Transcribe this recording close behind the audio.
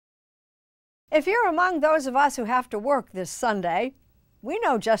If you're among those of us who have to work this Sunday, we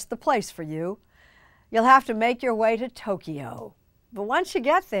know just the place for you. You'll have to make your way to Tokyo. But once you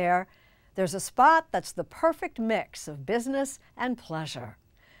get there, there's a spot that's the perfect mix of business and pleasure.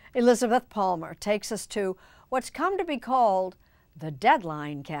 Elizabeth Palmer takes us to what's come to be called the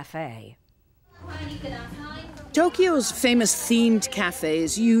Deadline Café. Tokyo's famous themed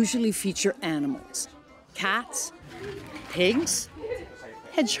cafes usually feature animals: cats, pigs,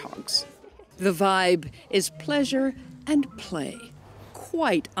 hedgehogs. The vibe is pleasure and play,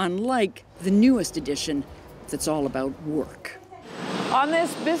 quite unlike the newest edition that's all about work. On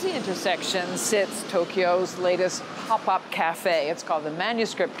this busy intersection sits Tokyo's latest pop-up cafe. It's called the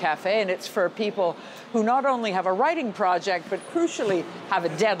Manuscript Café, and it's for people who not only have a writing project, but crucially have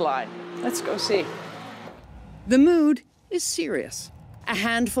a deadline. Let's go see. The mood is serious. A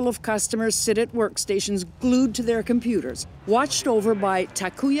handful of customers sit at workstations glued to their computers, watched over by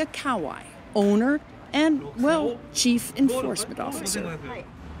Takuya Kawai, owner and, well, chief enforcement officer.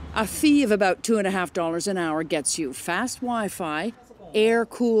 A fee of about $2.50 an hour gets you fast Wi-Fi,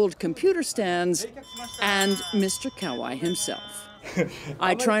 air-cooled computer stands, and Mr. Kawai himself.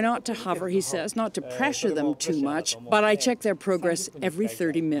 I try not to hover, he says, not to pressure them too much, but I check their progress every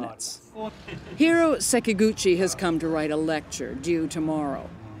 30 minutes. Hiro Sekiguchi has come to write a lecture due tomorrow.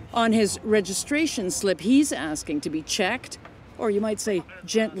 On his registration slip, he's asking to be checked, or you might say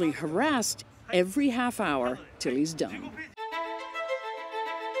gently harassed, every half hour till he's done.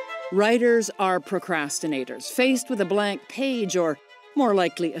 Writers are procrastinators. Faced with a blank page, or more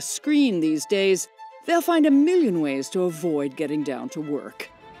likely a screen these days, they'll find a million ways to avoid getting down to work.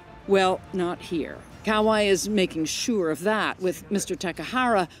 Well, not here. Kawai is making sure of that with Mr.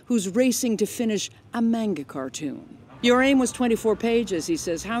 Takahara, who's racing to finish a manga cartoon. Your aim was 24 pages, he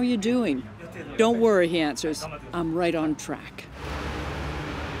says. How are you doing? Don't worry, he answers. I'm right on track.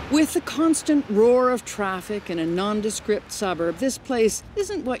 With the constant roar of traffic in a nondescript suburb, this place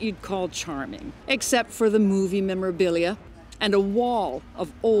isn't what you'd call charming, except for the movie memorabilia and a wall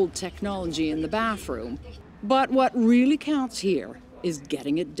of old technology in the bathroom. But what really counts here is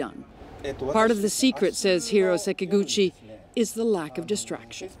getting it done. Part of the secret, says Hiro Sekiguchi, is the lack of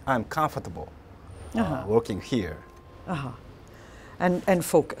distraction. I'm comfortable working here. And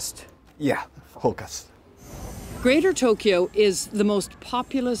focused. Yeah, focused. Greater Tokyo is the most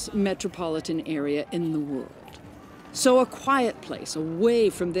populous metropolitan area in the world. So a quiet place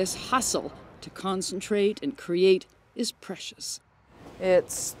away from this hustle to concentrate and create is precious.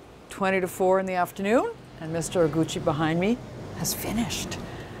 It's 20 to 4 in the afternoon, and Mr. Oguchi behind me has finished.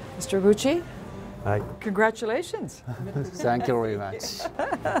 Mr. Oguchi, Hi. Congratulations. Thank you very much.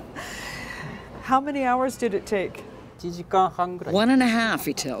 How many hours did it take? 1時間半ぐらい。 1.5,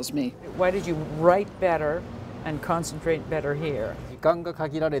 he tells me. Why did you write better and concentrate better here? 時間が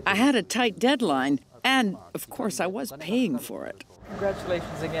限られて I had a tight deadline, and of course I was paying for it.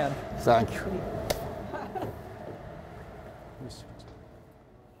 Congratulations again. Thank you.